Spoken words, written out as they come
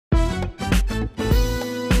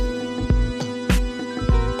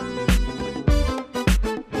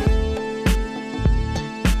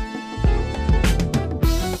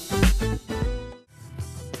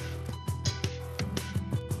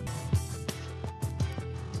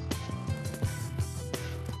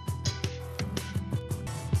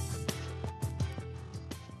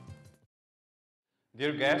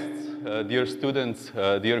Dear guests, dear students,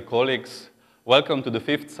 dear colleagues, welcome to the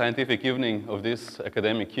 5th scientific evening of this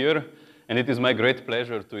academic year. And it is my great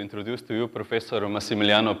pleasure to introduce to you Professor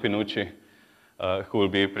Massimiliano Pinucci, who will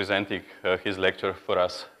be presenting his lecture for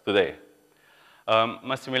us today.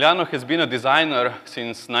 Massimiliano has been a designer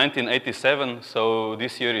since 1987, so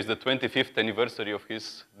this year is the 25th anniversary of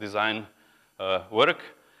his design work.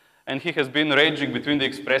 And he has been ranging between the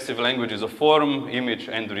expressive languages of form, image,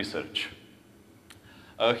 and research.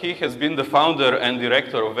 He has been the founder and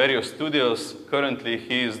director of various studios. Currently,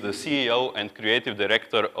 he is the CEO and creative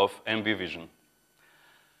director of MBVision.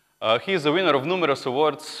 He is a winner of numerous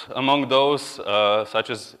awards, among those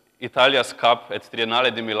such as Italia's Cup at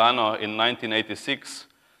Triennale di Milano in 1986,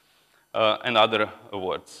 and other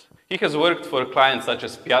awards. He has worked for clients such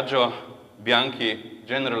as Piaggio, Bianchi,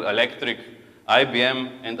 General Electric,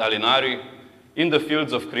 IBM, and Alinari in the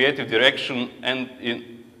fields of creative direction and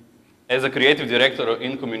as a creative director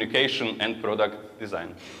in communication and product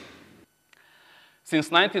design.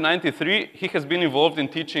 Since 1993, he has been involved in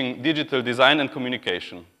teaching digital design and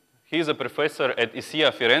communication. He is a professor at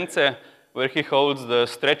ISIA Firence, where he holds the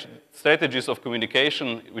Strategies of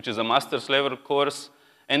Communication, which is a master's level course,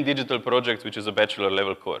 and Digital Projects, which is a bachelor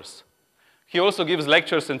level course. He also gives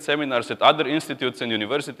lectures and seminars at other institutes and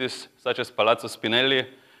universities, such as Palazzo Spinelli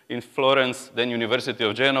in Florence, then University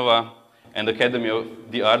of Genova, and Academy of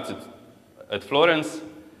the Arts at Florence.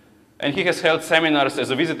 And he has held seminars as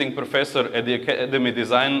a visiting professor at the Academy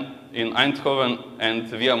Design in Eindhoven and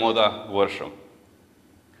Via Moda, Warsaw.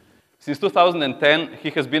 Since 2010, he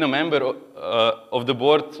has been a member of the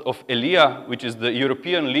board of ELIA, which is the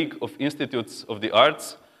European League of Institutes of the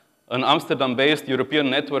Arts, an Amsterdam-based European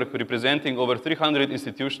network representing over 300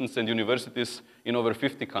 institutions and universities in over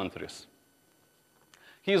 50 countries.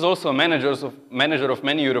 He is also a manager of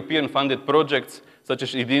many European-funded projects, such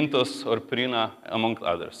as Idintos or Prina, among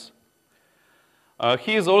others.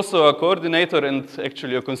 He is also a coordinator and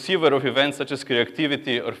actually a conceiver of events such as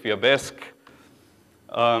Kreativni or Fiabesque.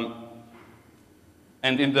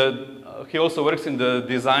 And he also works in the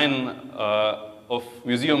design of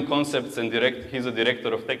museum concepts and he's a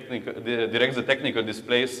director of directs the technical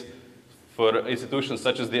displays for institutions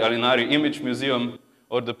such as the Alinari Image Museum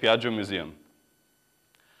or the Piaggio Museum.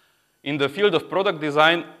 In the field of product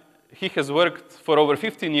design, he has worked for over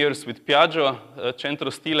 15 years with Piaggio, Centro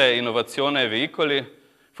Stile Innovazione Veicoli,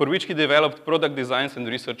 for which he developed product designs and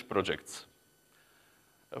research projects.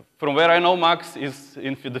 From where I know Max is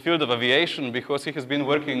in the field of aviation, because he has been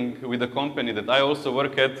working with a company that I also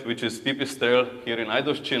work at, which is Pipistrel here in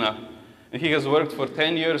Ajdovščina. And he has worked for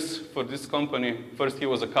 10 years for this company. First he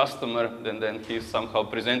was a customer, and then he somehow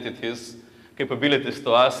presented his capabilities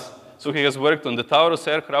to us. So he has worked on the Taurus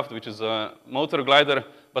aircraft, which is a motor glider,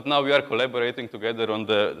 but now we are collaborating together on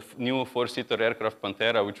the new 4-seater aircraft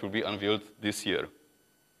Pantera, which will be unveiled this year.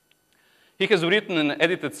 He has written and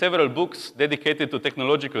edited several books dedicated to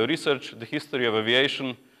technological research, the history of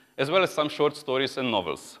aviation, as well as some short stories and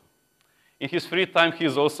novels. In his free time, he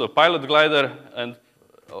is also a pilot glider and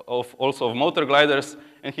also of motor gliders,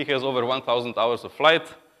 and he has over 1,000 hours of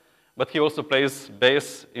flight, but he also plays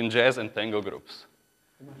bass in jazz and tango groups.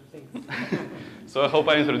 So I hope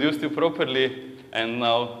I introduced you properly, and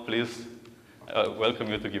now please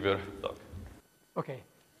welcome you to give your talk. Okay.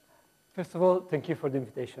 First of all, thank you for the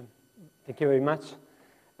invitation. Thank you very much.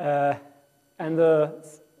 And the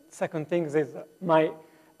second thing is I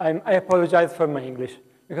apologize for my English,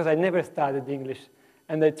 because I never studied English,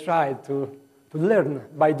 and I tried to learn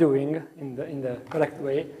by doing in the correct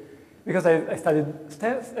way, because I studied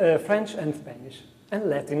French and Spanish, and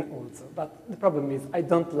Latin also. But the problem is I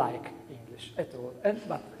don't like English at all.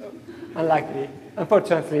 But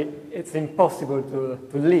unfortunately, it's impossible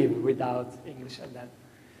to live without English, and then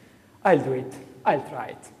I'll do it. I'll try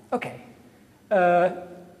it. Okay.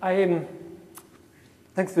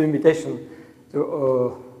 Thanks to the invitation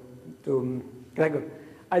to Gregor,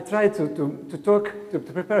 I tried to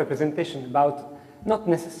prepare a presentation about not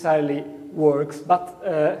necessarily works, but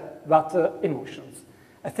emotions.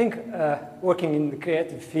 I think working in the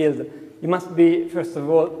creative field, you must be, first of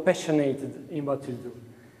all, passionate in what you do.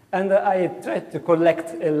 And I tried to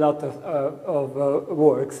collect a lot of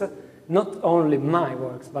works, not only my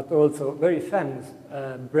works, but also very famous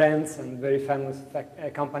brands and very famous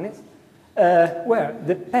companies, where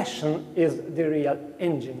the passion is the real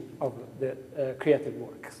engine of the creative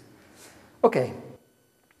works. Okay,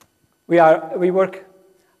 we work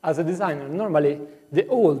as a designer. Normally, the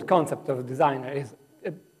old concept of a designer is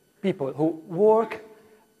people who work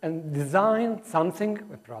and design something,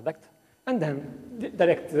 a product, and then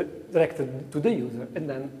direct it to the user, and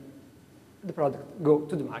then the product go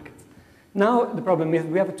to the market. Now the problem is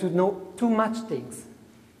we have to know too much things.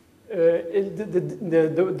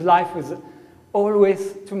 The life is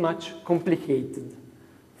always too much complicated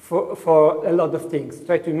for a lot of things.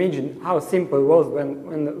 Try to imagine how simple it was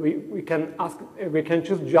when we can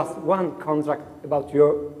choose just one contract about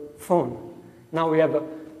your phone. Now we have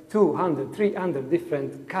 200, 300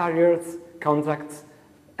 different carriers, contracts,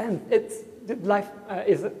 and life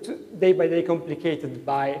is day by day complicated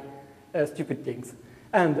by stupid things.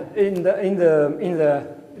 And in the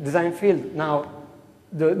design field now,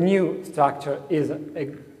 the new structure is a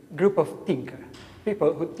group of thinkers,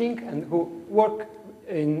 people who think and who work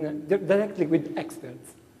directly with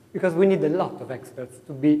experts, because we need a lot of experts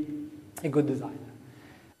to be a good designer.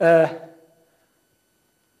 The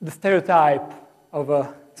stereotype of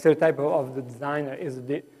the designer is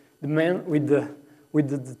the man with the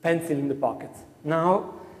pencil in the pocket.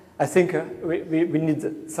 Now, I think we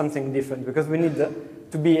need something different, because we need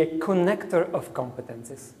to be a connector of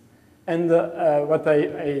competencies. And what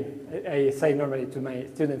I say normally to my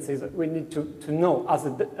students is that we need to know as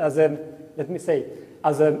a let me say,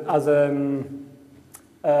 as an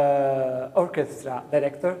orchestra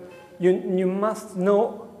director, you must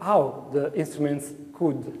know how the instruments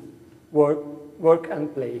could work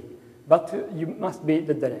and play, but you must be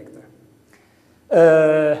the director.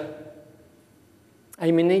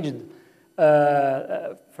 I managed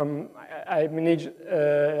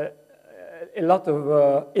a lot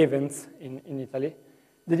of events in Italy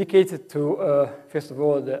dedicated to, first of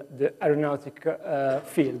all, the aeronautic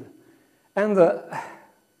field. And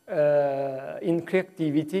in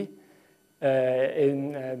creativity,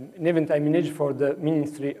 in an event I managed for the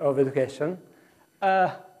Ministry of Education,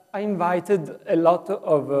 I invited a lot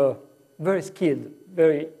of very skilled,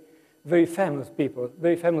 very famous people,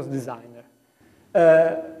 very famous designers.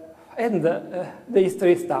 And the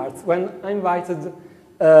history starts when I invited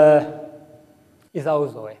Isao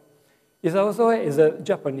Zoe. Isao Zoe is a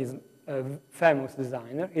Japanese famous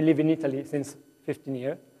designer. He lives in Italy since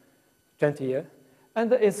 20 years,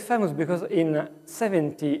 and is famous because in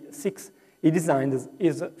 1976 he designed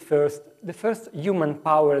the first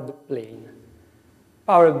human-powered plane,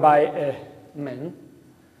 powered by a man,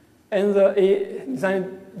 and he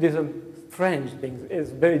designed these strange things.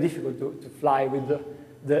 It's very difficult to fly with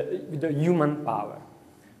the human power.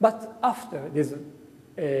 But after this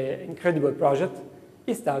incredible project,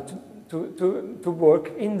 he started to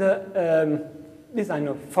work in the design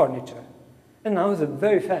of furniture. And now he's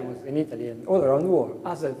very famous in Italy and all around the world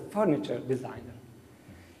as a furniture designer.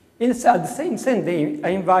 At the same day, I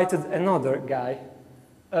invited another guy,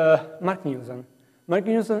 Mark Newson. Mark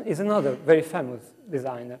Newson is another very famous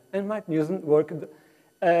designer. And Mark Newson worked,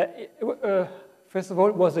 first of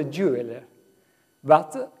all, was a jeweler.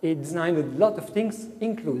 But he designed a lot of things,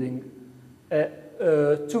 including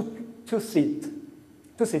two-seater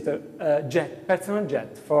personal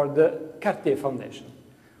jet for the Cartier Foundation.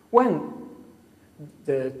 When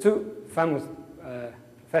the two famous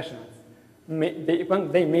professionals, when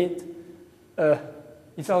they meet,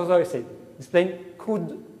 it's also said, this plane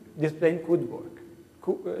could work,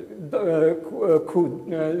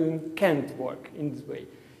 can't work in this way.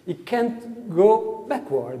 It can't go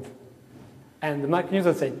backward. And Mark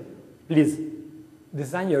Newson said, please,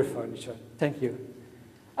 design your furniture. Thank you.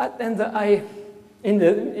 And in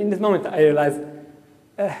this moment, I realized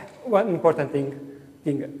one important thing.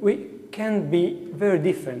 We can be very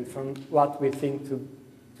different from what we think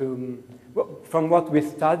from what we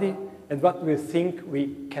study and what we think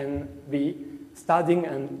we can be studying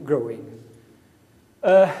and growing.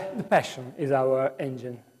 The passion is our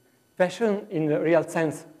engine. Passion in the real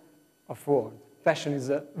sense of word. Passion is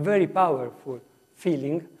a very powerful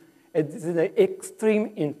feeling. It is an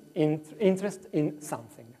extreme interest in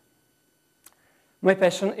something. My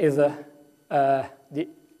passion is the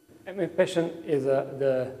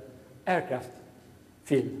aircraft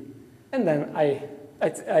field, and then I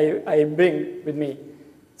bring with me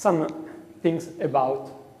some things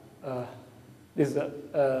about this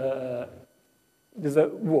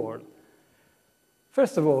world.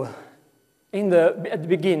 First of all, at the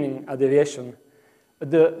beginning of the aviation,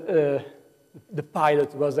 the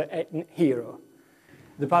pilot was a hero.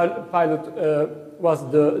 The pilot was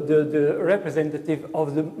the representative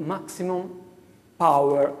of the maximum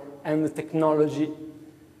power and the technology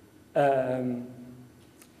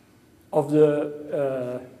of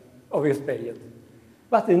his period.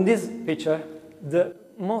 But in this picture, the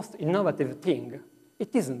most innovative thing,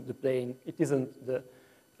 it isn't the plane, it isn't the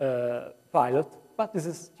pilot, but it's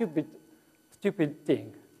a stupid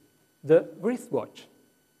thing, the wristwatch.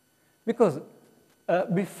 Because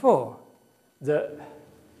before the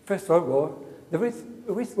First World War, the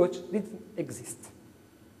wristwatch didn't exist.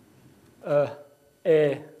 A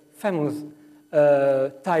famous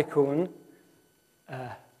tycoon,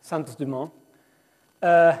 Santos Dumont,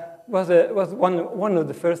 was one of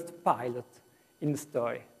the first pilots in the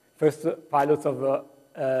story. First pilots of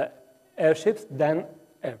airships, then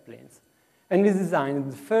airplanes. And he designed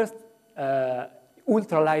the first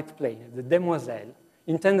ultralight plane, the Demoiselle,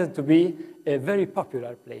 intended to be a very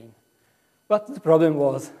popular plane. But the problem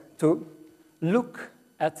was to look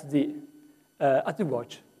at the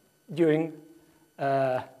watch during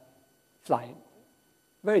flying.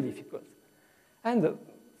 Very difficult. And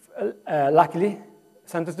luckily,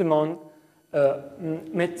 Santos Dumont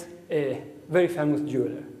met a very famous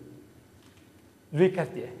jeweler, Louis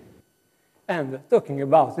Cartier. And talking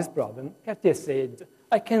about this problem, Cartier said,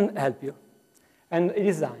 I can help you. And he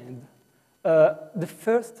designed the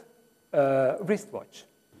first wristwatch.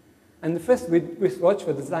 And the first wristwatch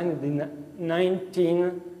was designed in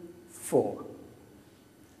 1904.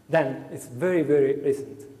 Then it's very, very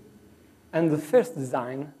recent. And the first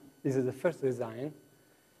design, this is the first design,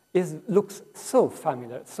 looks so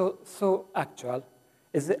familiar, so actual,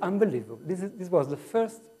 it's unbelievable. This was the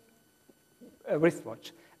first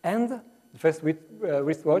wristwatch. And the first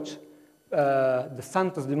wristwatch, the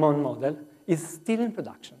Santos Dumont model, is still in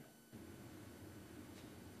production.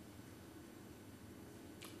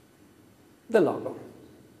 The logo.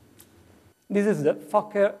 This is the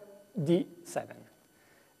Fokker D7.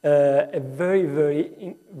 A very,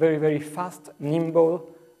 very fast, nimble,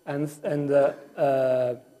 and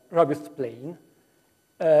robust plane.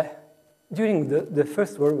 During the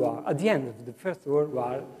First World War, at the end of the First World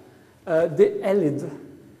War, the Allies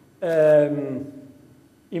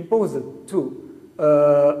imposed to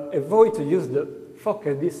avoid to use the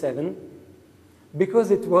Fokker D7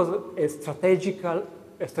 because it was a strategic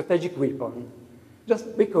weapon,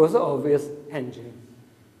 just because of its engine.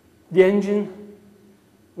 The engine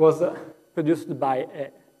was produced by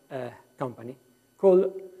a company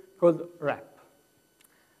called RAP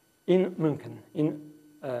in München, in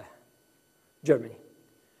Germany.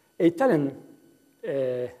 An Italian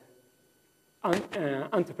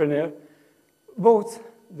entrepreneur bought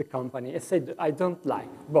the company and said, I don't like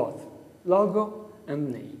both logo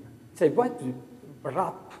and name. He said, why do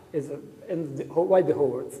RAP and why the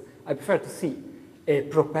words? I prefer to see a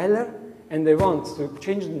propeller, and I want to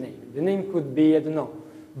change the name. The name could be, I don't know,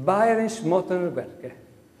 Bayerische Motorwerke.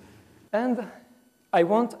 And I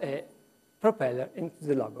want a propeller into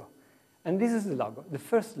the logo. And this is the logo, the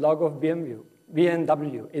first logo of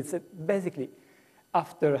BMW. It's basically,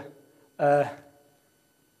 after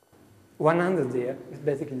 100 years, it's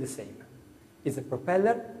basically the same. It's a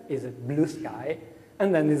propeller, it's a blue sky,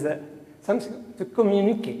 and then it's something to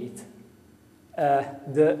communicate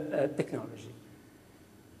the technology.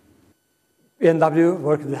 BMW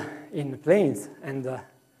worked in planes and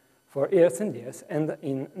for years and years, and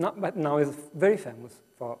but now is very famous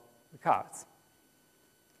for cars.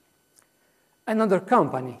 Another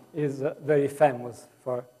company is very famous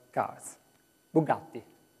for cars, Bugatti.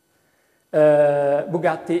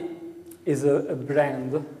 Bugatti is a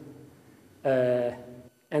brand,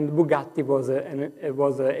 and Bugatti was an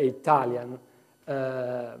Italian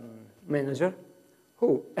manager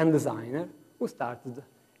and designer who started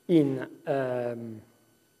in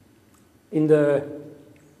the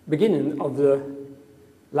beginning of the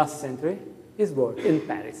last century his work in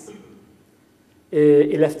Paris.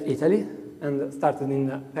 He left Italy and started in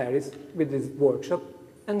Paris with his workshop,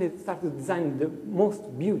 and he started designing the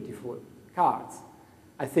most beautiful cars,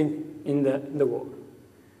 I think, in the world.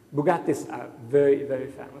 Bugattis are very, very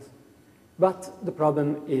famous. But the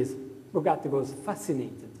problem is Bugatti was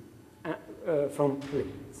fascinated from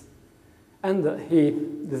planes. And he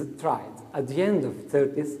tried, at the end of the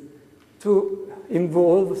 30s, to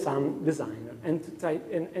involve some designer and to try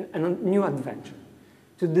a new adventure,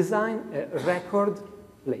 to design a record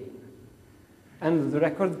plane. And the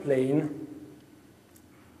record plane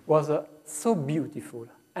was so beautiful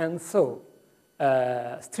and so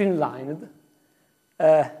streamlined,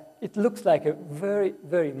 it looks like a very,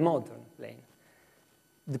 very modern plane.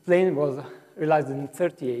 The plane was realized in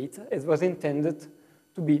 1938. It was intended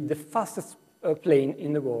to be the fastest plane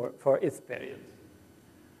in the world for its period.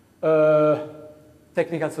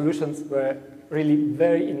 Technical solutions were really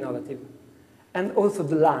very innovative. And also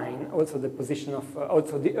the line, also the position of,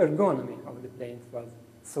 also the ergonomy of the planes was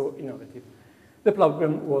so innovative. The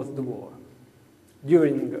problem was the war.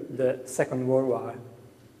 During the Second World War,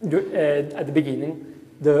 at the beginning,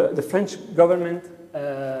 the French government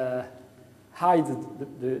hid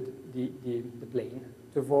the plane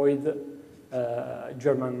to avoid the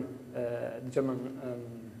German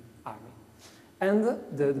army. And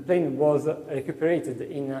the plane was recuperated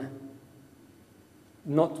in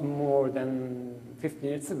not more than 15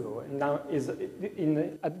 years ago, and now is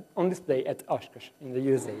on display at Oshkosh in the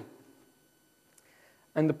USA.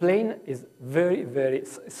 And the plane is very, very,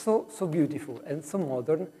 so beautiful and so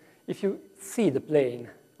modern. If you see the plane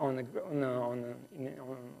on a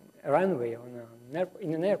runway,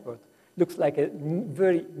 in an airport, looks like a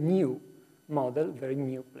very new model, very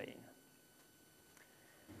new plane.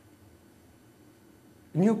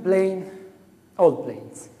 New plane, old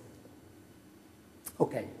planes.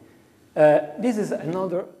 Okay, this is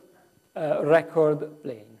another record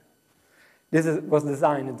plane. This was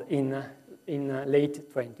designed in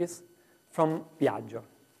late 20s from Piaggio.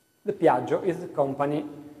 The Piaggio is a company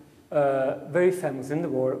very famous in the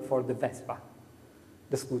world for the Vespa,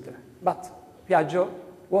 the scooter. But Piaggio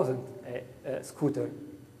wasn't a scooter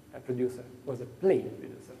producer, it was a plane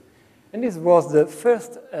producer. And this was the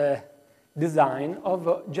first design of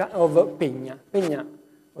Peña. Peña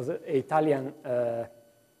was an Italian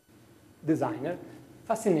designer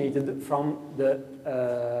fascinated from the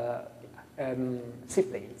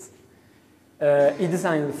seaplanes. He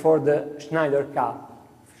designed for the Schneider Cup,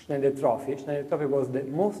 Schneider Trophy. Schneider Trophy was the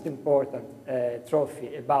most important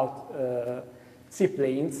trophy about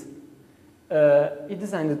seaplanes. He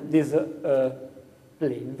designed this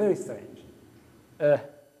plane, very strange.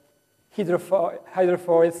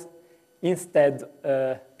 Hydrofoils instead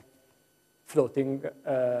floatings.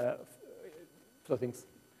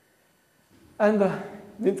 And the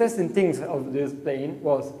interesting things of this plane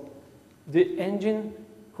was the engine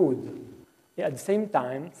could, at the same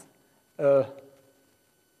time,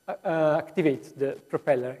 activate the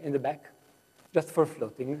propeller in the back, just for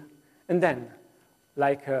floating, and then,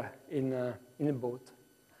 like in a boat,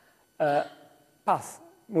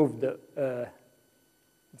 move the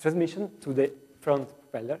transmission to the front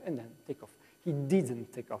propeller and then take off. He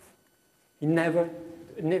didn't take off. He never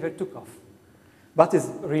took off. But it's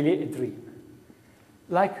really a dream.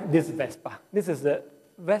 Like this Vespa. This is the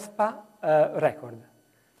Vespa record.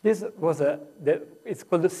 This was it's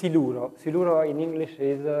called the Siluro. Siluro in English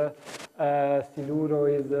is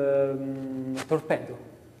torpedo.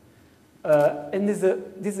 And this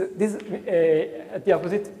at the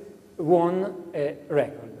opposite won a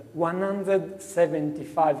record,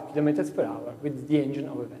 175 kilometers per hour with the engine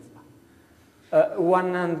of a Vespa,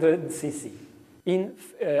 100 cc in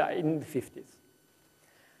the 50s.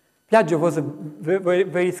 Piaggio was a very,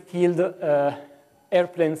 very skilled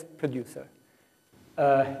airplanes producer.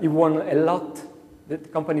 He won a lot. The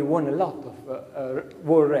company won a lot of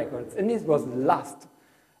world records, and this was the last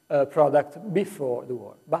product before the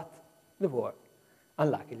war. But the war,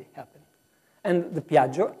 unluckily, happened, and the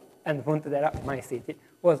Piaggio and Pontedera, my city,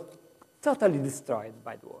 was totally destroyed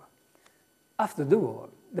by the war. After the war,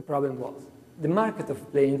 the problem was the market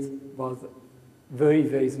of planes was very,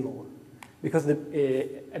 very small because the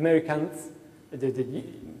Americans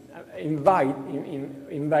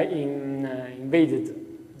invaded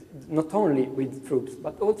not only with troops,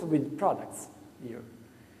 but also with products here.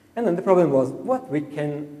 And then the problem was what we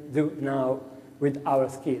can do now with our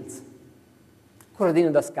skills.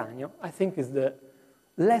 Corradino d'Ascanio, I think, is the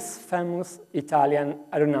less famous Italian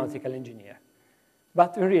aeronautical engineer.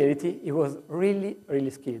 But in reality, he was really,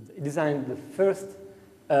 really skilled. He designed the first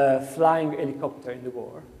flying helicopter in the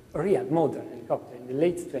war, a real modern helicopter in the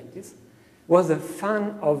late 20s, was a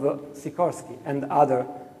fan of Sikorsky and other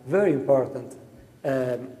very important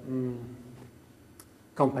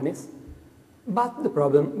companies. But the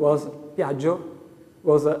problem was Piaggio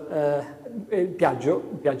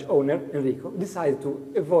owner, Enrico, decided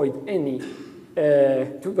to avoid any,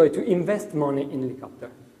 to invest money in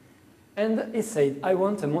helicopter. And he said, I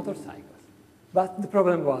want a motorcycle. But the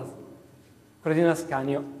problem was, Corradino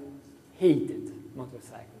d'Ascanio hated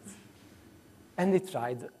motorcycles. And he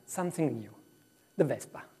tried something new, the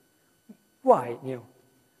Vespa. Why new?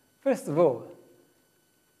 First of all,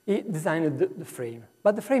 he designed the frame.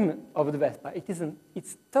 But the frame of the Vespa,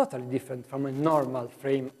 it's totally different from a normal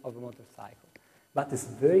frame of a motorcycle. But it's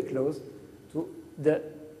very close to the,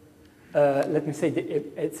 let me say,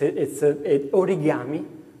 it's an origami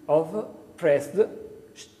of pressed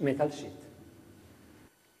metal sheet.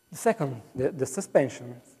 The second, the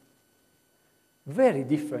suspension, very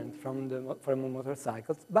different from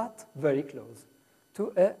motorcycles, but very close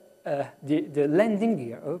to the landing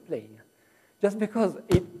gear of a plane. Just because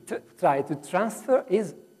it tried to transfer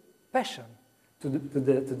his passion to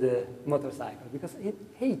the motorcycle, because he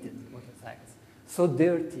hated motorcycles. So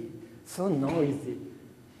dirty, so noisy.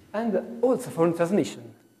 And also for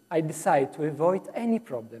transmission, I decided to avoid any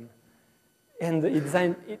problem. And he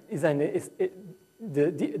designed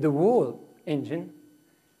the whole engine,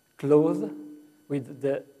 closed, with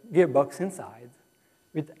the gearbox inside,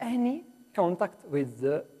 with any contact with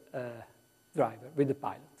the driver, with the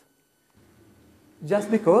pilot.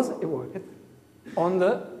 Just because it worked on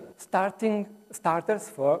the starters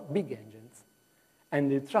for big engines.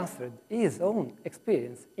 And it transferred his own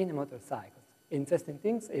experience in motorcycles. Interesting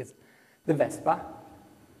things is the Vespa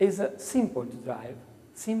is simple to drive,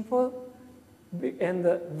 simple and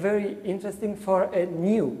very interesting for a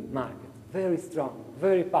new market, very strong,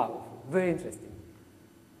 very powerful, very interesting.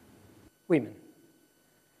 Women.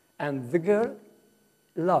 And the girl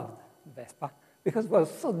loved Vespa because it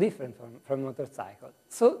was so different from motorcycle,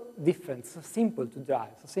 so different, so simple to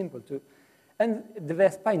drive, so simple to... And the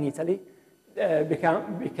Vespa in Italy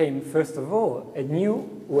became, first of all, a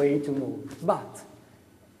new way to move, but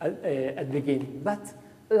at the beginning, but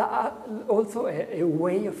also a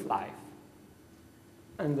way of life.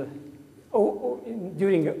 And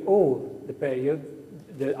during all the period,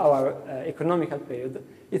 our economical period,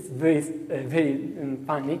 it's very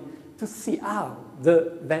funny to see how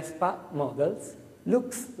the Vespa models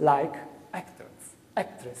looks like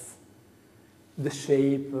actress. The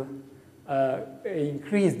shape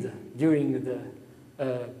increased during the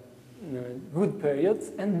good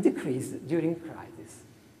periods and decreased during crisis.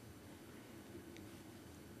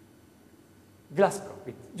 Glass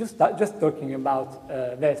cockpit. Just talking about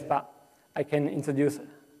Vespa, I can introduce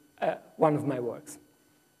one of my works.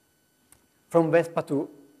 From Vespa to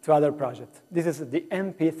other projects. This is the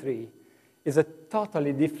MP3. It's a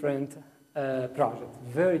totally different project,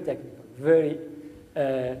 very technical, very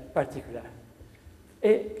particular,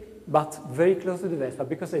 but very close to the Vespa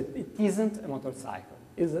because it isn't a motorcycle.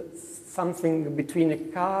 It's something between a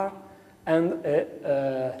car and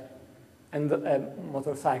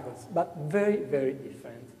motorcycles, but very, very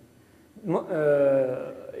different.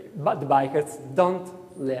 But the bikers don't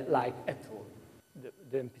like at all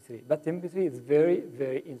the MP3. But the MP3 is very,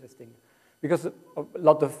 very interesting because of a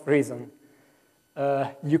lot of reasons.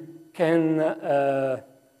 The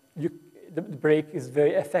brake is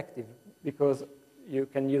very effective because you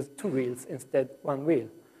can use 2 wheels instead 1 wheel.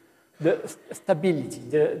 The stability,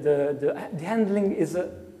 the handling is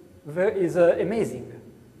amazing.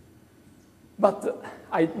 But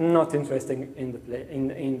I'm not interested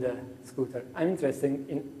in the scooter. I'm interested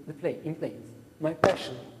in planes. My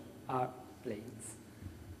passion are planes.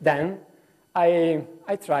 Then I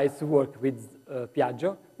tried to work with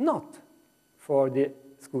Piaggio, not for the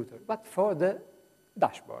scooter, but for the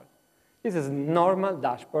dashboard. This is a normal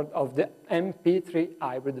dashboard of the MP3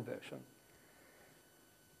 hybrid version.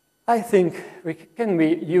 I think we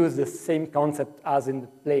use the same concept as in the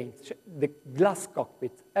plane. The glass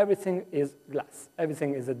cockpit, everything is glass,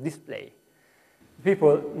 everything is a display.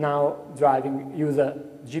 People now driving use a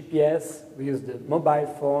GPS, we use the mobile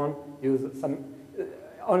phone, use some...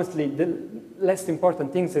 honestly, the less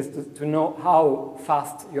important thing is to know how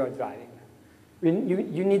fast you are driving.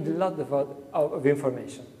 You need a lot of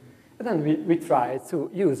information. And then we try to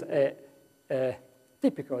use a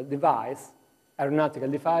typical device, aeronautical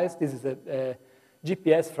device. This is a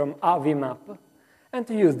GPS from AVMap, and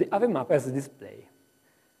to use the AVMap as a display.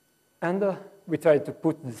 And we try to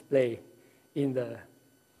put the display in the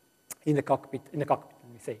cockpit, let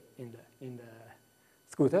me say, in the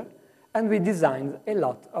scooter, and we designed a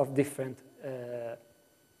lot of different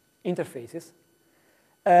interfaces,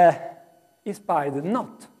 inspired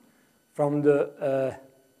not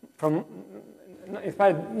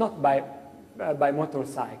inspired not by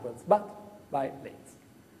motorcycles, but by planes.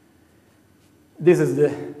 This is the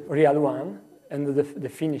real one, and the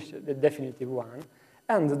finished, the definitive one.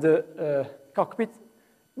 And the cockpit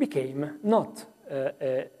became not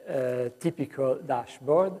a typical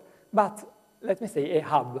dashboard, but let me say a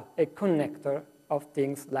hub, a connector of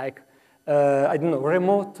things like, I don't know,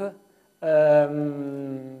 remote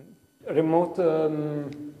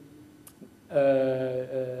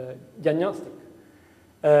diagnostic,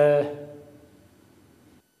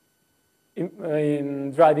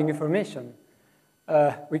 in driving information.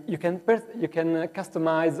 You can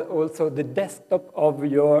customize also the desktop of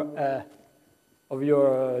your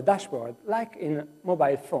dashboard, like in a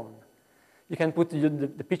mobile phone. You can put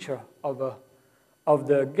the picture of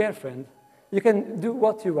the girlfriend. You can do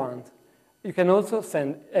what you want. You can also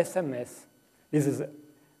send SMS. This is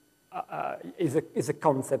a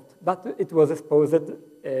concept, but it was exposed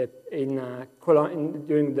in Cologne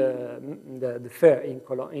during the fair in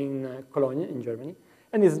Cologne in Germany,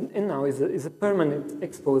 and now is a permanent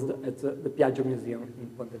exposed at the Piaggio Museum in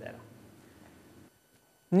Pontedera,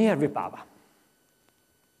 near Vipava.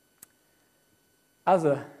 As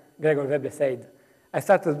Gregor Weber said, I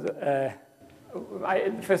started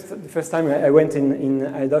the first time I went in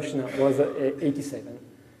Hiroshima was 87,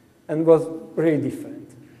 and was really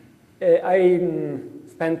different. I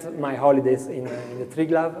spent my holidays in the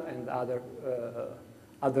Triglav and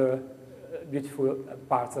other beautiful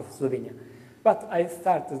parts of Slovenia. But I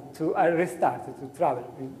restarted to travel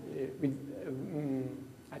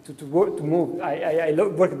to move. I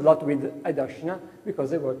worked a lot with Hiroshima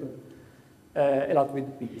because I worked a lot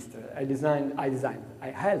with Pipistrel.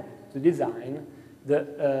 I helped to design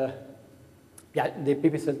the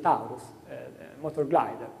Pipistrel Taurus, motor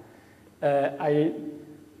glider. I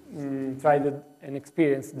tried an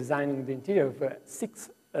experience designing the interior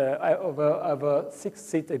of a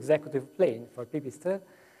six-seat executive plane for Pipistrel,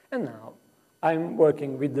 and now I'm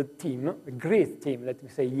working with the team, a great team, let me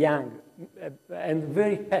say young and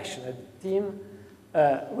very passionate team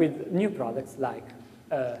with new products like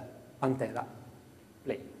Pantera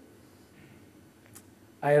plane.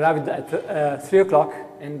 I arrived at 3 o'clock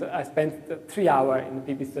and I spent 3 hours in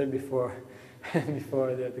the Pipistrel before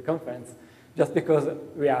the conference, just because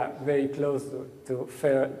we are very close to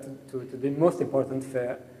the most important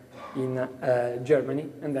fair in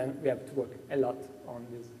Germany, and then we have to work a lot on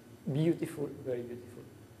this beautiful, very beautiful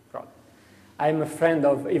product. I'm a friend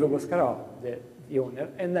of Ivo Boscarov, the owner,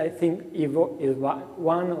 and I think Ivo is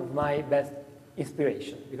one of my best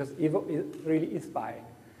inspirations, because Ivo is really inspiring.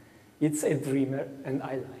 It's a dreamer, and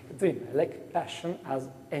I like a dreamer. I like passion as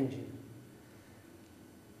engine.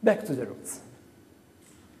 Back to the roots.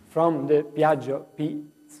 From the Piaggio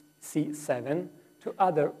PC7 to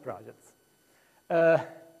other projects.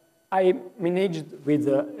 I managed with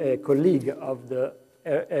a colleague of the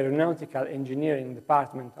Aeronautical Engineering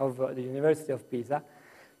Department of the University of Pisa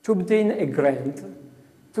to obtain a grant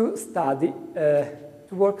to study,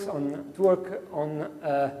 to work on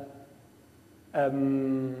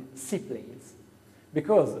seaplanes,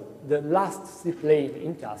 because the last seaplane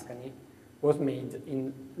in Tuscany was made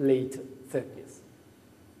in late 30s.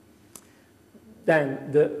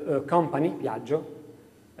 Then the company, Piaggio,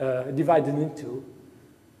 divided in two.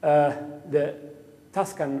 The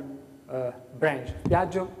Tuscan branch,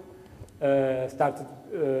 Piaggio, started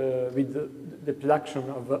with the production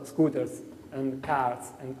of scooters and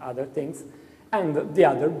cars and other things, and the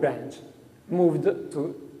other branch moved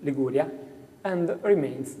to Liguria and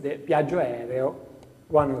remains the Piaggio Aereo,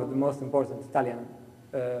 one of the most important Italian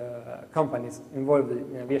companies involved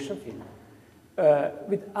in aviation field,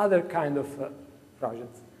 with other kind of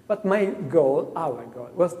projects. But my goal, our goal,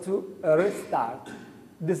 was to restart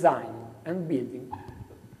designing and building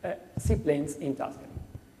seaplanes in Tuscany.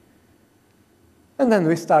 And then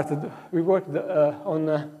we worked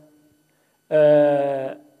on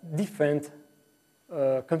different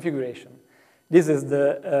configuration. This is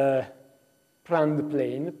the planned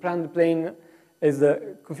plane. Planned plane is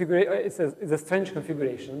a strange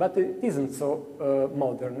configuration, but it isn't so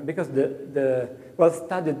modern, because it was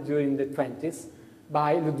studied during the 20s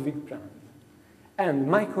by Ludwig Prand. And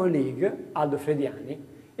my colleague, Aldo Frediani,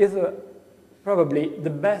 is probably the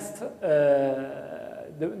best,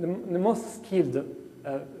 the most skilled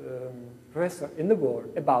professor in the world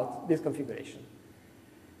about this configuration.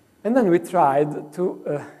 And then we tried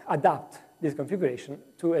to adapt this configuration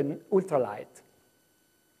to an ultralight.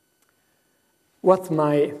 What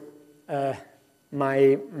I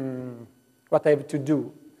have to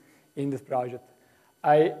do in this project?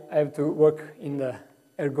 I have to work in the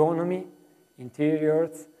ergonomy,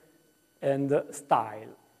 interiors, and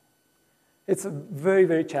style. It's very,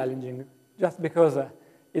 very challenging, just because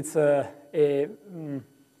it's a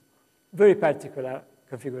very particular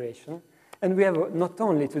configuration, and we have not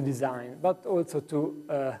only to design, but also to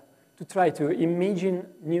try to imagine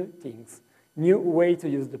new things, new way to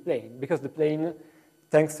use the plane, because the plane,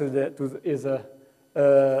 thanks to is a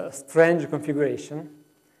strange configuration,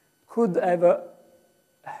 could have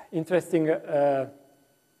interesting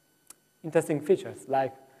features,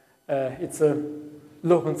 like it's a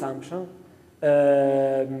low consumption,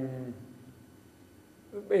 a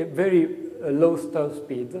very low stall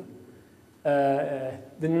speed.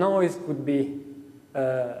 The noise could be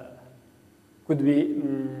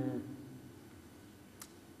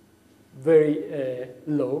very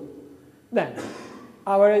low. Then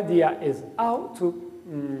our idea is how to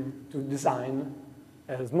design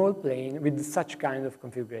a small plane with such kind of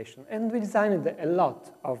configuration, and we designed a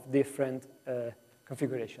lot of different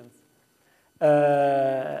configurations.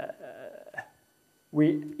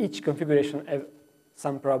 Each configuration have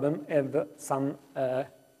some problem, have some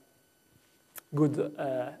good,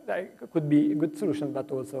 could be good solution,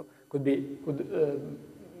 but also could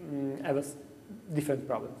have different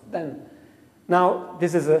problems. Then, now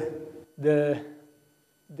this is the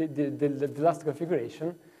the last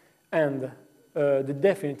configuration, and the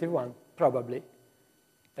definitive one probably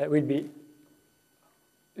will be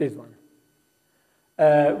this one.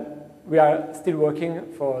 We are still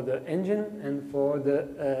working for the engine and for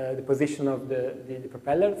the position of the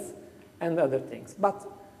propellers and other things. But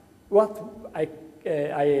what I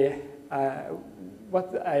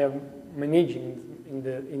am managing in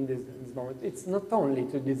this moment, it's not only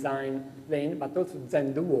to design the plane, but also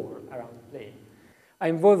design the world around the plane. I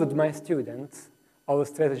involved my students of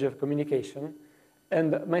strategy of communication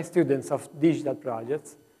and my students of digital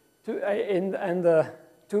projects to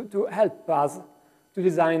help us to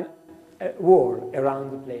design a world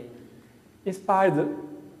around the plane, inspired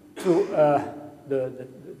to the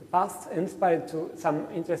past, and inspired to some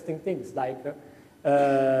interesting things like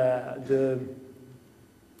the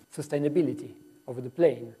sustainability of the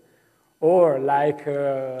plane, or like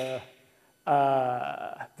the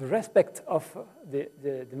respect of the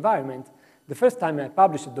environment. The first time I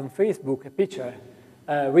published on Facebook a picture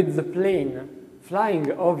with the plane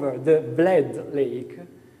flying over the Bled Lake,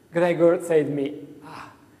 Gregor said to me,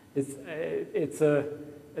 it's the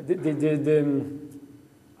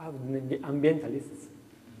ambientalists,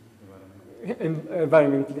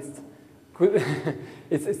 environmentalists.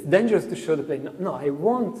 It's dangerous to show the plane. No, I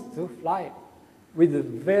want to fly with a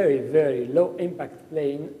very, very low impact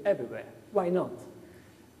plane everywhere. Why not?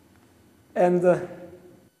 And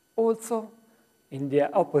also, in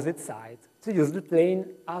the opposite side, to use the plane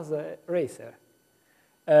as a racer,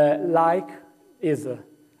 like his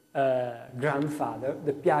grandfather,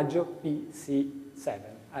 the Piaggio PC7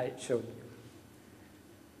 I showed you.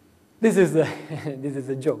 This is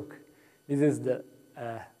a joke. This is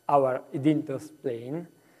our Idintos plane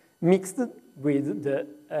mixed with the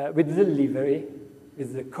livery,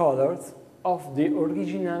 with the colors of the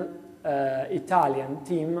original Italian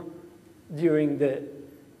team during the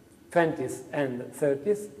 20s and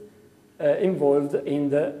 30s involved in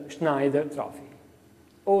the Schneider Trophy.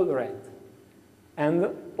 All red. And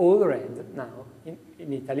all red now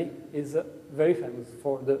in Italy is very famous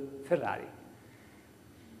for the Ferrari.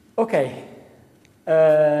 Okay.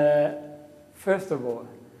 First of all,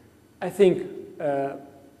 I think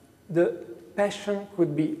the passion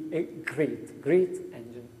could be a great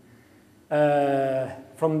engine.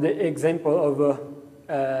 From the example of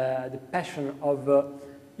the passion of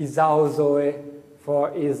Isao Zoe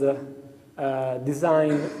for his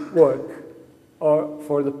design work, or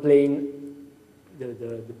for the plane,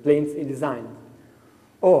 the planes he designed,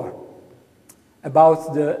 or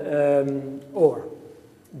about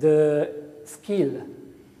the skill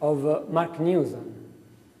of Mark Newson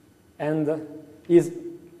and his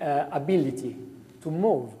ability to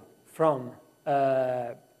move from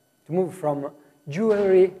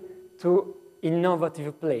jewelry to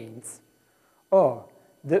innovative planes, or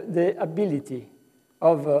the ability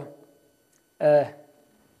of a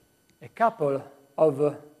couple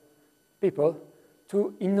of people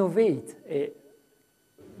to innovate a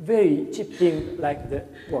very cheap thing like the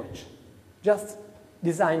watch, just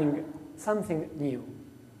designing something new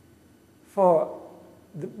for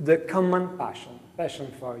the common passion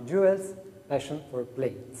for jewels, passion for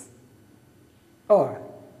planes. Or,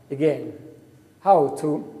 again, how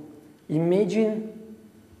to imagine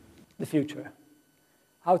the future,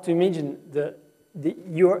 how to imagine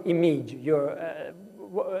your image,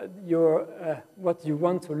 what you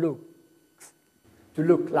want to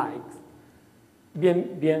look like.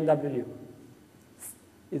 BMW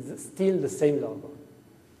is still the same logo.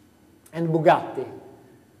 And Bugatti,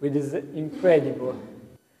 with this incredible,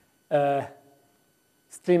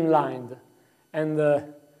 streamlined and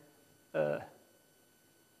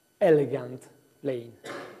elegant plane.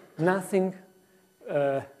 Nothing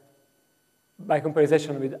by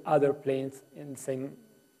comparison with other planes in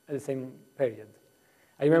the same period.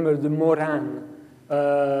 I remember the Moran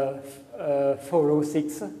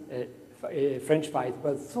 406, a French fight,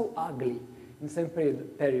 was so ugly in the same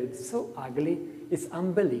period, so ugly, it's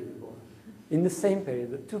unbelievable. In the same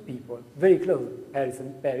period, two people, very close, Paris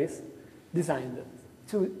and Paris, designed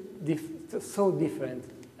two so different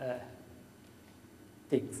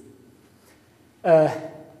things.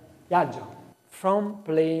 Piaggio, from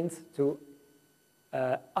planes to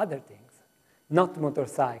other things, not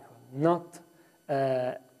motorcycle, not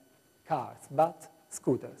cars, but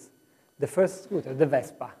scooters. The first scooter, the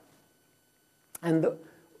Vespa. And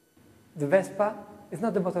the Vespa is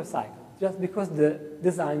not a motorcycle, just because the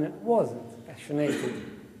designer wasn't passionate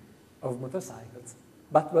of motorcycles,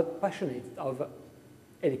 but was passionate of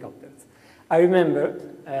helicopters. I remember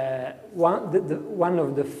one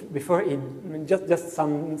of the, before he, just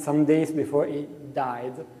some days before he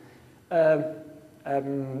died,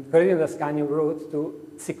 Corrado Lascani wrote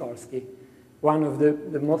to Sikorsky, one of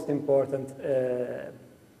the most important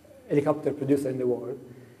helicopter producer in the world.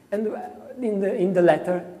 And in the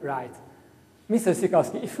letter, write, Mr.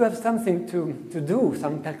 Sikorsky, if you have something to do,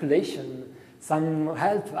 some calculation, some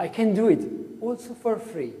help, I can do it, also for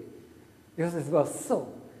free. Because it was so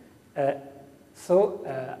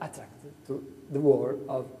attracted to the world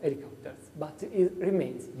of helicopters. But it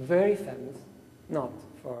remains very famous, not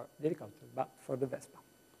for the helicopter, but for the Vespa.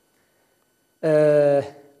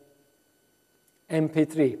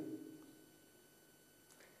 MP3.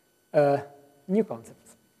 New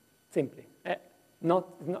concepts, simply.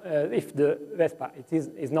 If the Vespa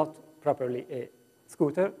is not properly a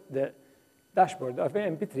scooter, the dashboard of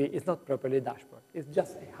MP3 is not properly a dashboard. It's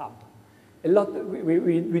just a hub.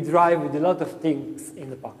 We drive with a lot of things in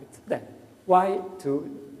the pocket. Then, why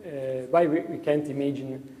we can't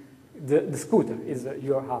imagine the scooter is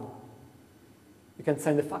your hub? You can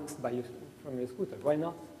send a fax from your scooter. Why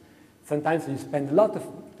not? Sometimes you spend a lot of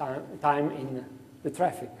time in the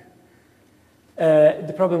traffic.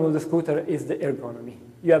 The problem with the scooter is the ergonomy.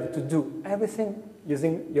 You have to do everything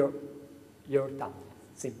using your thumb,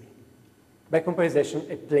 simply. By comparison,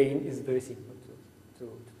 a plane is very simple to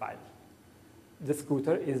pilot. The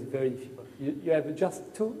scooter is very difficult. You have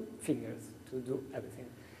just 2 fingers to do everything.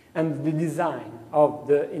 And the design of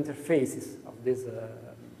the interfaces of this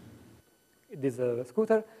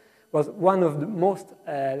scooter was one of the most,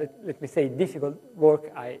 let me say, difficult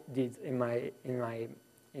work I did in my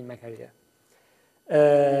career.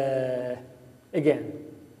 Again,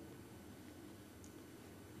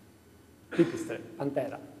 Pipistrel,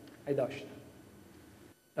 Pantera, Eidoshina.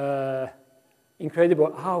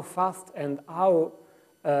 Incredible how fast and how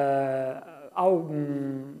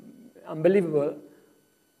unbelievable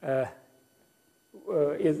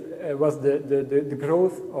was the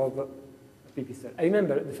growth of Pipistrel. I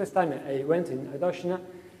remember the first time I went in Eidoshina,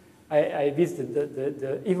 I visited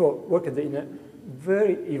the Ivo worked in a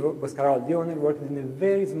Ivo Boscarol, the owner, worked in a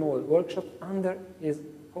very small workshop under his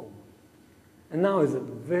home. And now it's a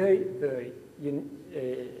very, very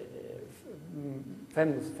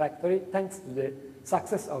famous factory thanks to the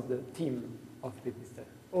success of the team of Pipistrel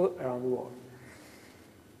all around the world.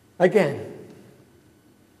 Again,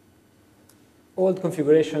 old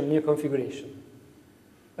configuration, new configuration.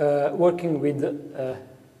 Working with the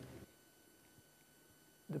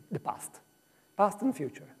past and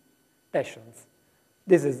future, passions.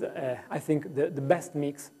 This is, I think, the best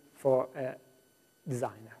mix for a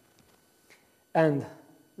designer. And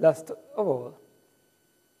last of all,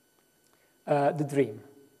 the dream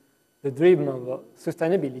of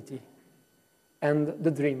sustainability and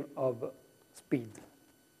the dream of speed.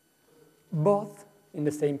 Both in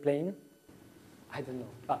the same plane? I don't know,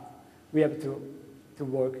 but we have to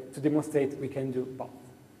work to demonstrate we can do both.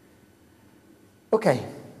 Okay,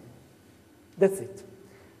 that's it.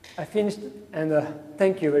 I finished, and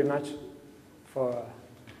thank you very much for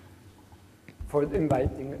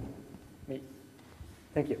inviting me.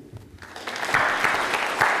 Thank you.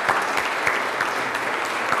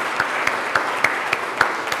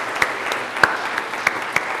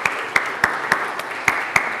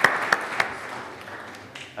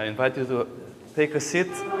 I invite you to take a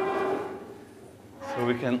seat so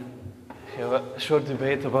we can have a short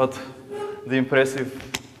debate about the impressive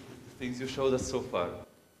things you showed us so far.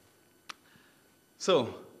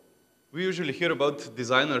 So, we usually hear about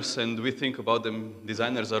designers and we think about them,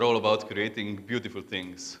 designers are all about creating beautiful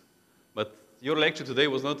things. But your lecture today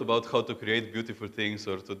was not about how to create beautiful things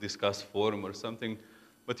or to discuss form or something,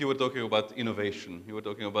 but you were talking about innovation, you were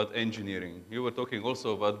talking about engineering, you were talking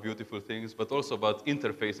also about beautiful things, but also about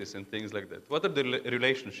interfaces and things like that. What are the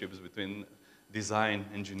relationships between design,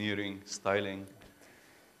 engineering, styling?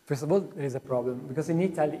 First of all, there is a problem, because in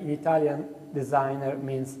Italian, designer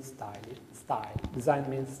means style. Design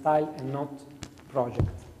means style and not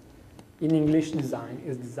project. In English, design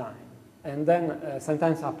is design. And then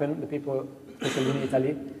sometimes happen, the people, especially in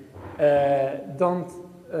Italy, don't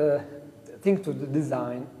think to the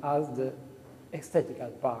design as the aesthetical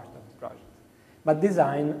part of the project. But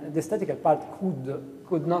design, the aesthetical part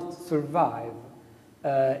could not survive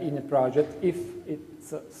in a project if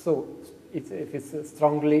it's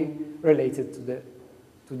strongly related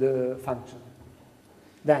to the function.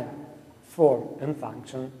 Then form and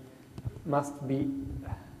function must be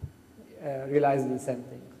realized in the same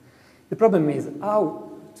thing. The problem is how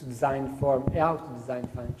to design form, how to design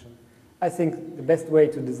function. I think the best way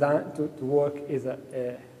to design to work is,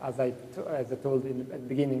 as I told at the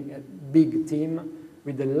beginning, a big team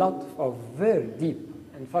with a lot of very deep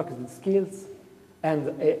and focused skills and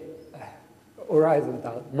a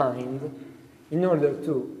horizontal mind in order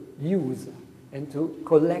to use and to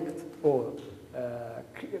collect all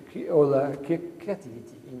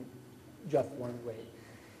creativity in just one way.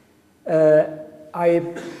 I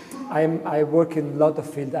work in a lot of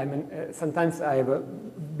fields. Sometimes I have a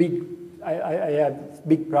big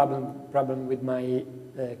problem with my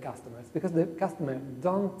customers, because the customer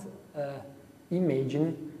don't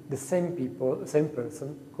imagine the same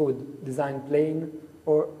person could design plane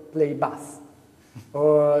or play bass,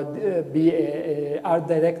 or be an art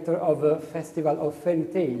director of a festival of fairy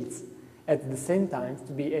tales at the same time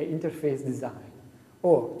to be an interface design,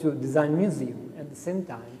 or to design museum at the same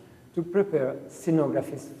time to prepare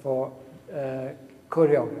scenographies for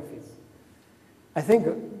choreographies. I think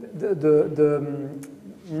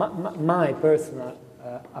my personal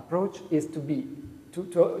approach is to be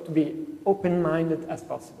open-minded as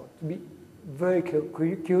possible, to be very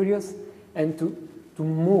curious, and to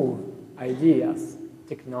move ideas,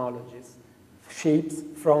 technologies, shapes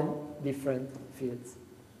from different fields,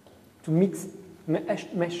 to mesh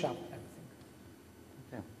up everything.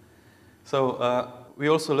 Okay. So we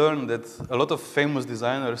also learned that a lot of famous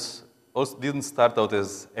designers also didn't start out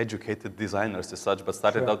as educated designers as such, but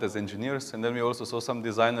started out as engineers, and then we also saw some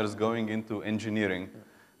designers going into engineering. Yeah.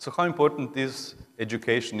 So how important is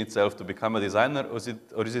education itself to become a designer, or is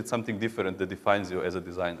it something different that defines you as a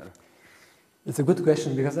designer? It's a good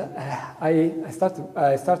question, because I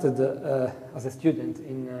started as a student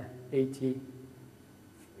in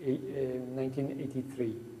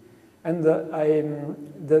 1983, and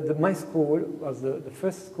my school was the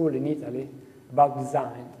first school in Italy about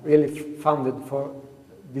design, really founded for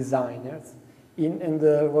designers, and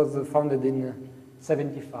was founded in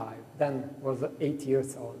 1975. Then was 8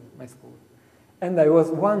 years old, my school, and I was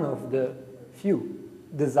one of the few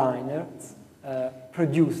designers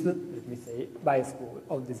produced, let me say, by a school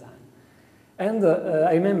of design. And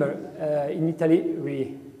I remember in Italy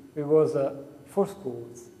we was 4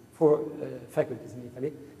 schools, 4 faculties in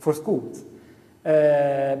Italy, 4 schools,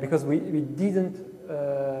 because we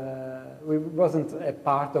wasn't a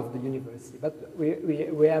part of the university, but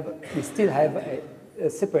we still have a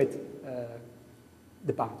separate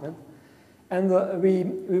department, and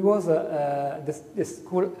the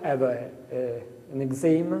school have an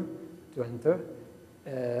exam to enter.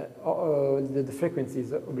 The frequency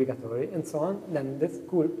is obligatory, and so on. Then the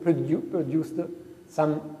school produced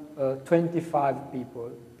some 25 people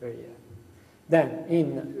per year. Then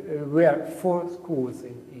we are 4 schools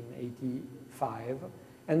in 85,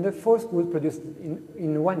 and the 4 schools produced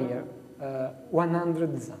in 1 year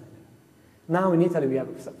 100 designers. Now in Italy we have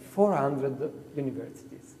 400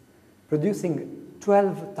 universities producing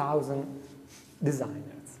 12,000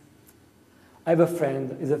 designers. I have a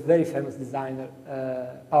friend, he's a very famous designer,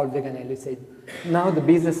 Paolo Veganelli, said, now the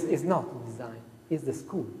business is not design, it's the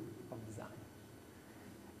school of design.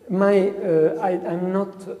 I'm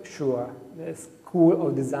not sure the school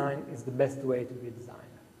of design is the best way to be a designer.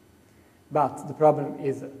 But the problem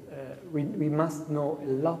is we must know a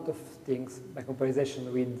lot of things by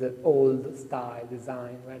comparison with the old style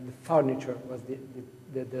design, where the furniture was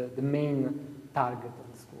the main target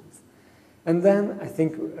of the schools. And then I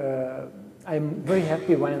think I'm very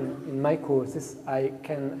happy when in my courses I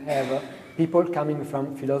can have people coming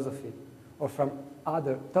from philosophy or from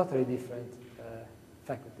other totally different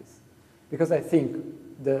faculties. Because I think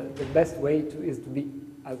the best way is to be,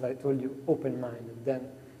 as I told you, open-minded, then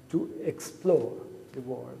to explore the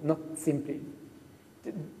world, not simply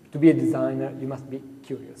to be a designer. You must be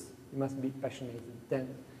curious, you must be passionate. Then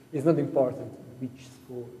it's not important which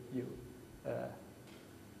school you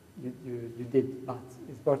did, but it's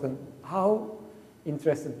important how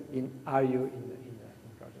interested are you in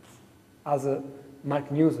projects. As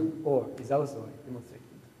Mark Newson or is also demonstrated.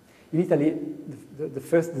 In Italy,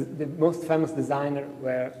 the most famous designers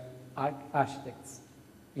were architects,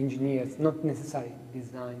 engineers, not necessarily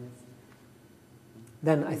designers.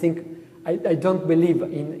 Then I think I don't believe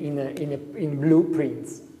in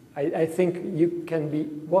blueprints. I think you can be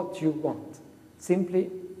what you want, simply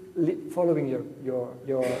following your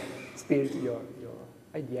spirit, your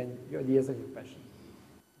idea, your ideas and your passion.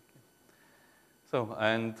 So,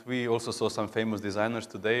 and we also saw some famous designers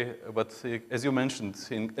today, but as you mentioned,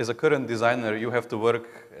 as a current designer, you have to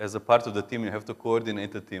work as a part of the team, you have to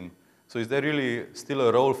coordinate the team. So is there really still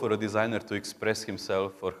a role for a designer to express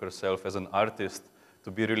himself or herself as an artist,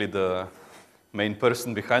 to be really the main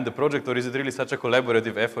person behind the project, or is it really such a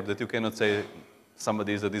collaborative effort that you cannot say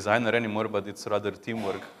somebody is a designer anymore, but it's rather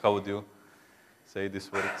teamwork? How would you say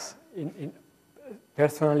this works?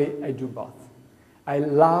 Personally, I do both. I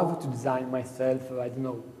love to design myself, I don't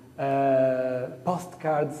know,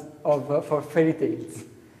 postcards for fairy tales.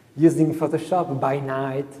 Using Photoshop by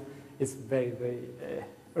night is very, very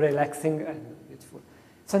relaxing and beautiful.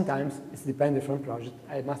 Sometimes it's dependent from project.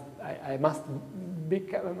 I must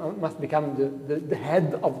become the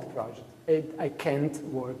head of the project. I can't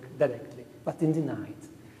work directly, but in the night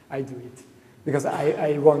I do it because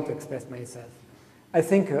I want to express myself. I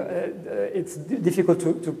think it's difficult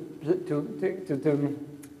to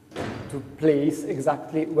place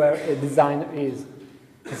exactly where a designer is,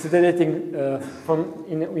 considering from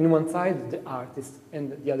in one side the artist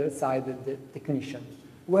and the other side the technician.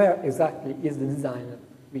 Where exactly is the designer?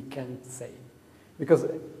 We can't say, because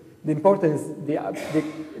the important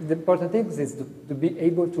thing is to be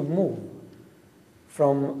able to move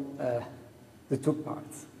from the two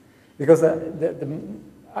parts, because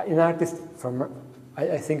an artist,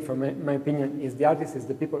 I think, from my opinion, is the artist is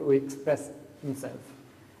the people who express himself,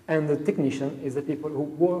 and the technician is the people who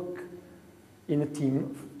work in a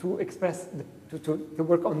team to express to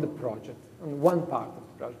work on the project, on one part of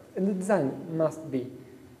the project, and the design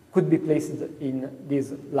could be placed in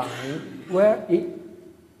this line where it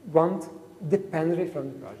wants dependently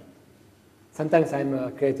from the project. Sometimes I'm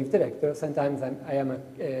a creative director, sometimes I am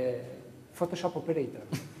a Photoshop operator.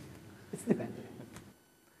 It's dependent.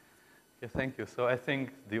 Yeah, thank you. So I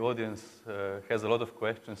think the audience has a lot of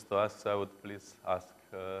questions to ask, so I would please ask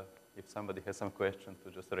if somebody has some question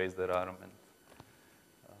to just raise their arm and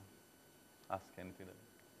ask anything.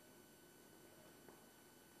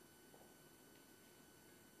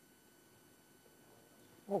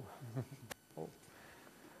 Oh.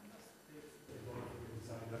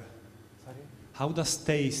 How does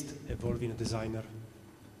taste evolve in a designer?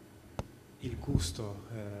 Il gusto.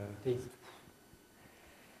 Taste.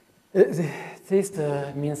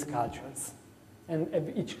 Taste means cultures,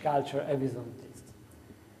 and each culture has its own taste.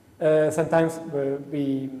 Sometimes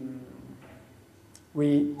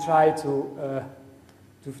we try to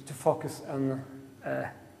focus on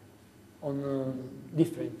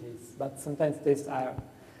different tastes, but sometimes tastes are,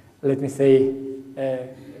 let me say,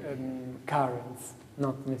 currents,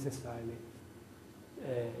 not necessarily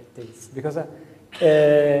tastes, because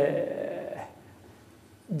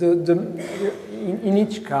in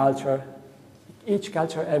each culture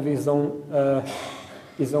has its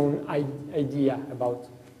own idea about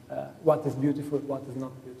what is beautiful, what is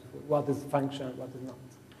not beautiful, what is functional, what is not,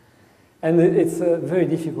 and it's very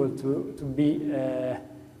difficult to be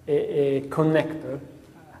a connector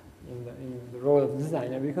in the role of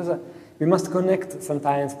designer, because we must connect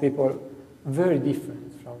sometimes people very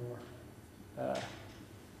different from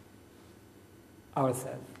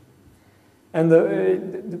ourselves. And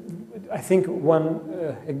I think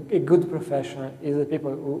a good professional is the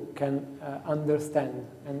people who can understand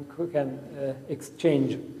and who can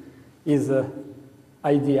exchange his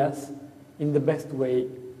ideas in the best way,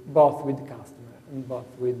 both with the customer and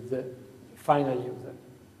both with the final user.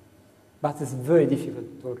 But it's very difficult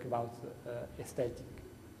to talk about aesthetic,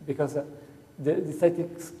 because the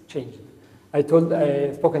aesthetics changed. I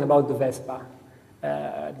spoken about the Vespa.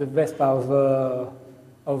 The Vespa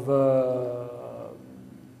of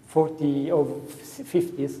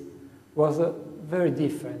 50s was very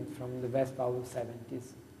different from the Vespa of the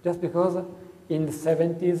 70s. Just because in the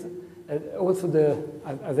 70s, also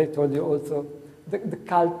as I told you, also the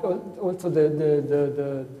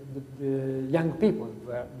young people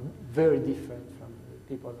were very different from the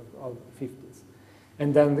people of the 50s.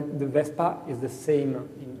 And then the Vespa is the same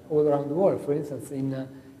all around the world. For instance, in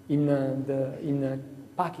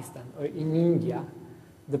Pakistan or in India,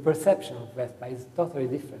 the perception of Vespa is totally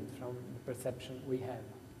different from the perception we have.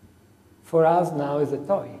 For us now it's a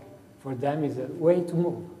toy. For them it's a way to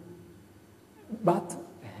move. But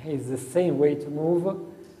it's the same way to move.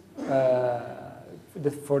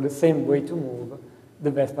 For the same way to move, the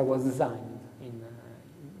Vespa was designed in the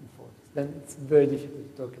 40s. Then it's very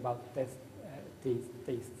difficult to talk about tastes.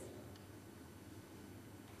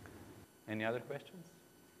 Any other questions?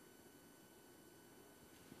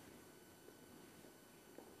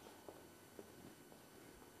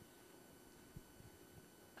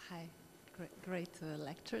 Hi, great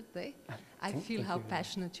lecture today. I feel how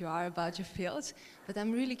passionate you are about your field, but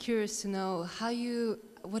I'm really curious to know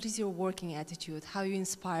what is your working attitude, how you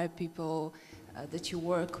inspire people that you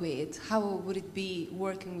work with, how would it be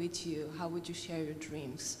working with you, how would you share your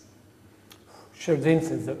dreams? Share dreams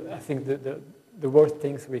is, I think, the worst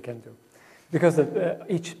things we can do, because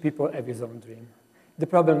each people have his own dream. The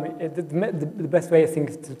problem, the best way I think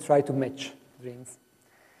is to try to match dreams.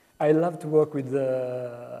 I love to work with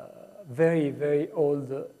very, very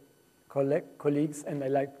old colleagues, and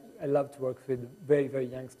I love to work with very, very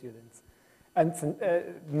young students. And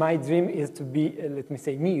my dream is to be, let me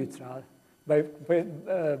say, neutral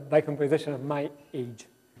by comparison of my age.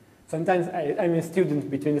 Sometimes I'm a student.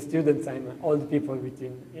 Between the students, I'm old people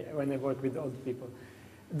when I work with old people.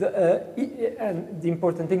 And the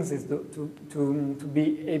important thing is to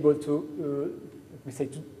be able to, let me say,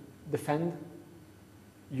 to defend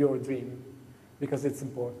your dream, because it's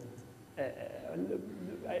important.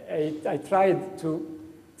 I tried to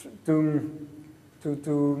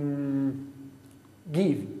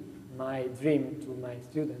give my dream to my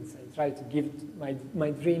students. I tried to give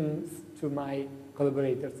my dreams to my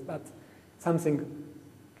collaborators, but something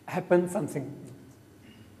happened,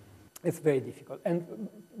 it's very difficult. And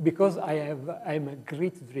because I'm a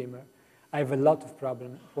great dreamer, I have a lot of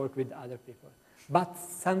problems work with other people. But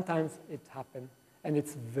sometimes it happens, and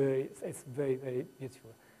it's very, very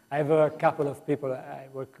beautiful. I have a couple of people,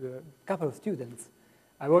 couple of students.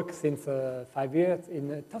 I work since 5 years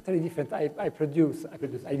in a totally different, I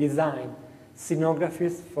design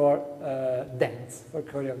scenographies for dance, for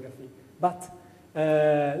choreography. But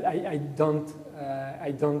I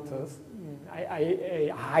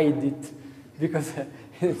hide it because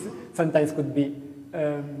it sometimes could be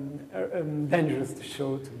dangerous to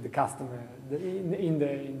show to the customer. In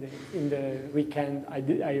the weekend,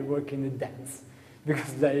 I work in the dance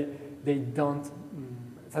because they don't.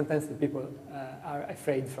 Sometimes the people are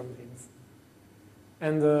afraid from dreams.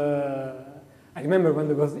 And I remember when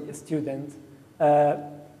I was a student,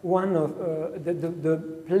 one of the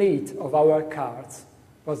plate of our cards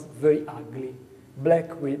was very ugly,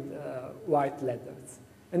 black with white letters.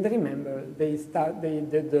 And I remember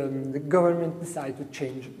the government decided to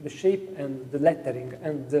change the shape and the lettering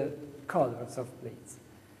and the colors of plates.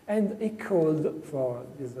 And he called for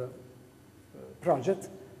this project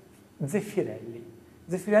Zeffirelli.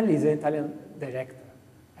 Zeffirelli is an Italian director.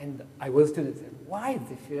 And I was a student saying, why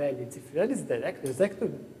Zeffirelli? Zeffirelli is director. The director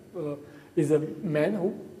is a man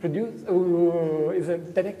who is a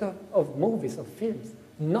director of movies, of films,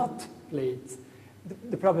 not plates.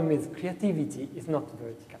 The problem is creativity is not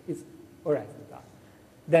vertical, it's horizontal.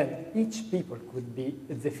 Then each people could be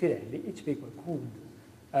Zeffirelli, each people could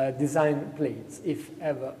design plates if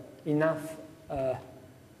ever enough,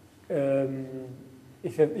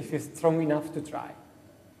 if it's strong enough to try.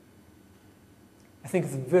 I think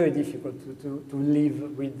it's very difficult to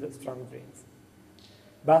live with strong dreams.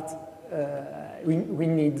 But we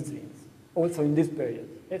need dreams, also in this period,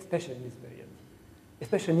 especially in this period,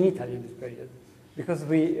 especially in Italy in this period. Because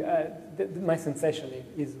my sensation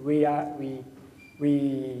is we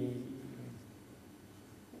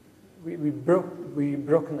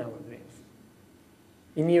broken our dreams.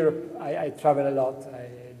 In Europe, I travel a lot,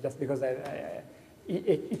 just because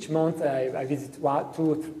each month I visit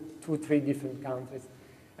two, three different countries,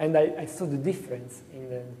 and I saw the difference in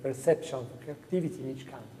the perception of creativity in each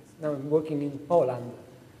country. Now I'm working in Poland.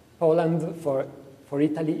 Poland for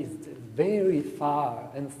Italy is a very far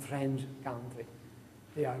and strange country.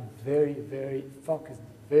 They are very, very focused,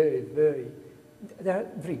 they are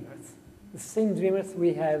dreamers. The same dreamers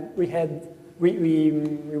we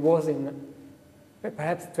was in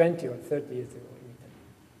perhaps 20 or 30 years ago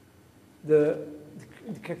in Italy.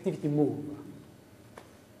 The creativity move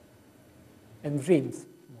and dreams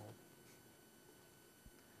move.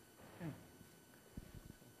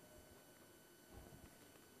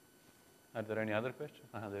 Are there any other questions?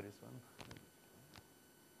 There is one.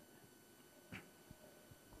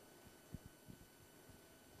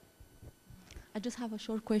 I just have a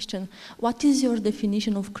short question. What is your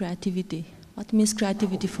definition of creativity? What means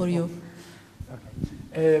creativity for you?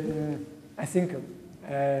 Okay. I think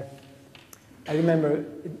I remember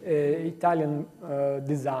Italian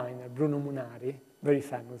designer Bruno Munari, very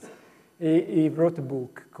famous. He wrote a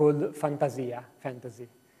book called Fantasy.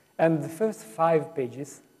 And the first 5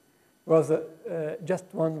 pages was just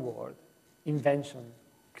one word: invention,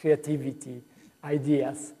 creativity,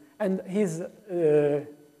 ideas. And his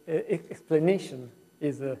explanation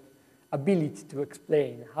is ability to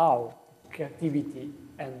explain how creativity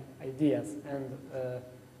and ideas and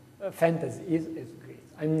fantasy is great.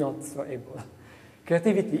 I'm not so able.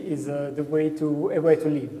 Creativity is the way to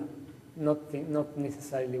live, not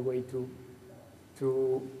necessarily a way to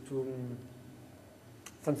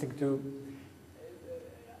something to.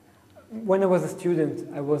 When I was a student,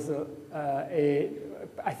 I was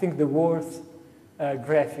I think the worst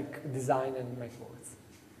graphic designer in my course.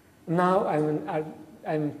 Now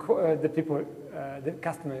the people, the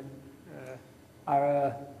customer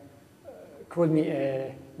are call me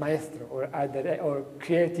a maestro or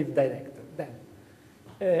creative director. Then,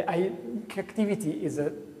 creativity is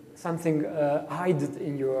something hidden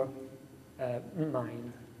in your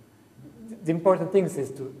mind. The important thing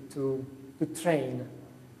is to train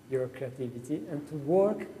your creativity and to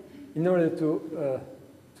work in order to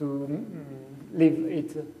leave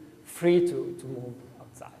it free to move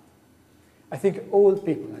outside. I think all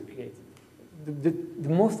people are creative. The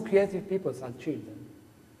most creative people are children.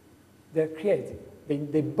 They're creative.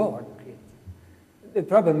 They're born creative. The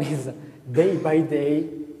problem is, day by day,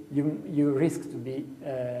 you risk to be,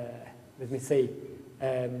 let me say,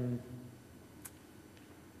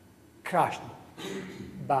 crushed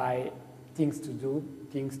by things to do,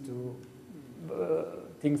 things to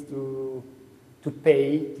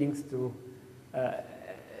pay, things to.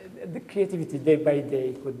 The creativity day by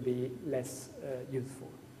day could be less useful.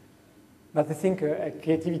 But I think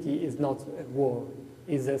creativity is not a war;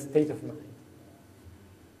 it's a state of mind.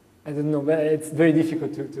 I don't know, but it's very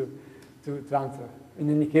difficult to answer. In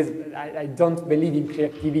any case, I don't believe in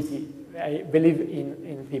creativity. I believe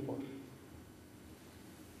in people.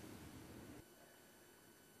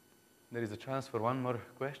 There is a chance for one more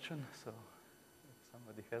question, so if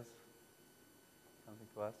somebody has something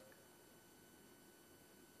to ask.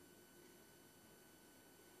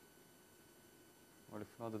 Well,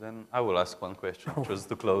 if not, then I will ask one question, just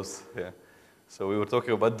to close. Yeah. So we were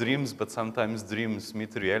talking about dreams, but sometimes dreams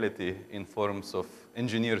meet reality in forms of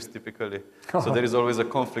engineers, typically. So there is always a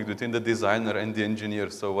conflict between the designer and the engineer,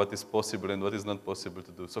 so what is possible and what is not possible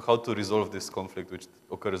to do. So how to resolve this conflict, which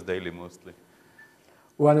occurs daily mostly?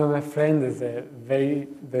 One of my friends is a very,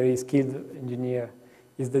 very skilled engineer.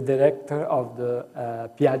 He's the director of the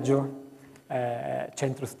Piaggio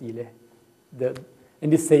Centro Stile.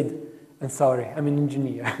 And he said, I'm sorry, I'm an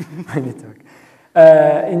engineer when you talk.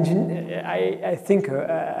 I think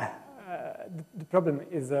the problem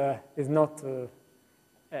is not, the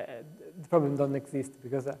problem doesn't exist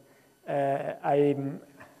because I'm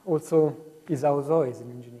also, Isauzo is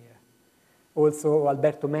an engineer. Also,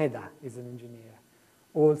 Alberto Meda is an engineer.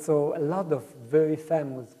 Also, a lot of very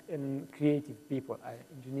famous and creative people are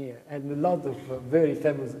engineers, and a lot of very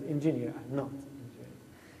famous engineers are not engineers.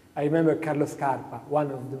 I remember Carlo Scarpa,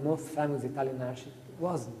 one of the most famous Italian architects,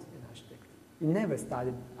 wasn't an architect. He never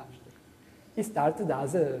studied architecture. He started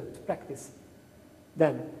as a practice.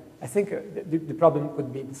 Then, I think the problem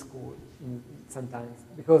could be the school sometimes,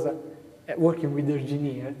 because working with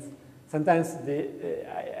engineers, sometimes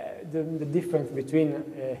the difference between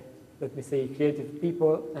let me say, creative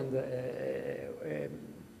people and a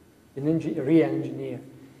real engineer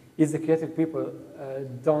is the creative people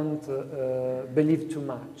don't believe too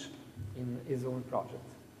much in his own project.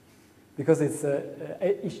 Because it's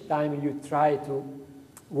each time you try to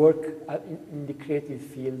work in the creative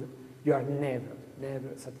field, you are never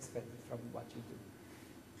satisfied from what you do.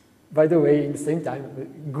 By the way, in the same time, a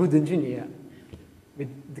good engineer with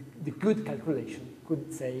the good calculation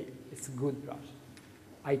could say it's a good project.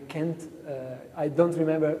 I don't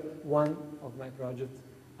remember one of my projects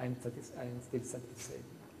I am still satisfied.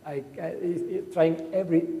 Trying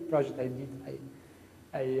every project I did,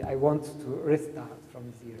 I want to restart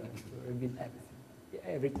from zero and to rebuild everything,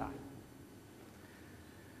 every time.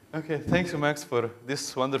 Okay, thanks, Max, for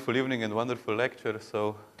this wonderful evening and wonderful lecture.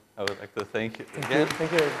 So I would like to thank you again.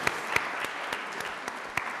 Thank you.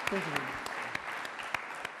 Thank you.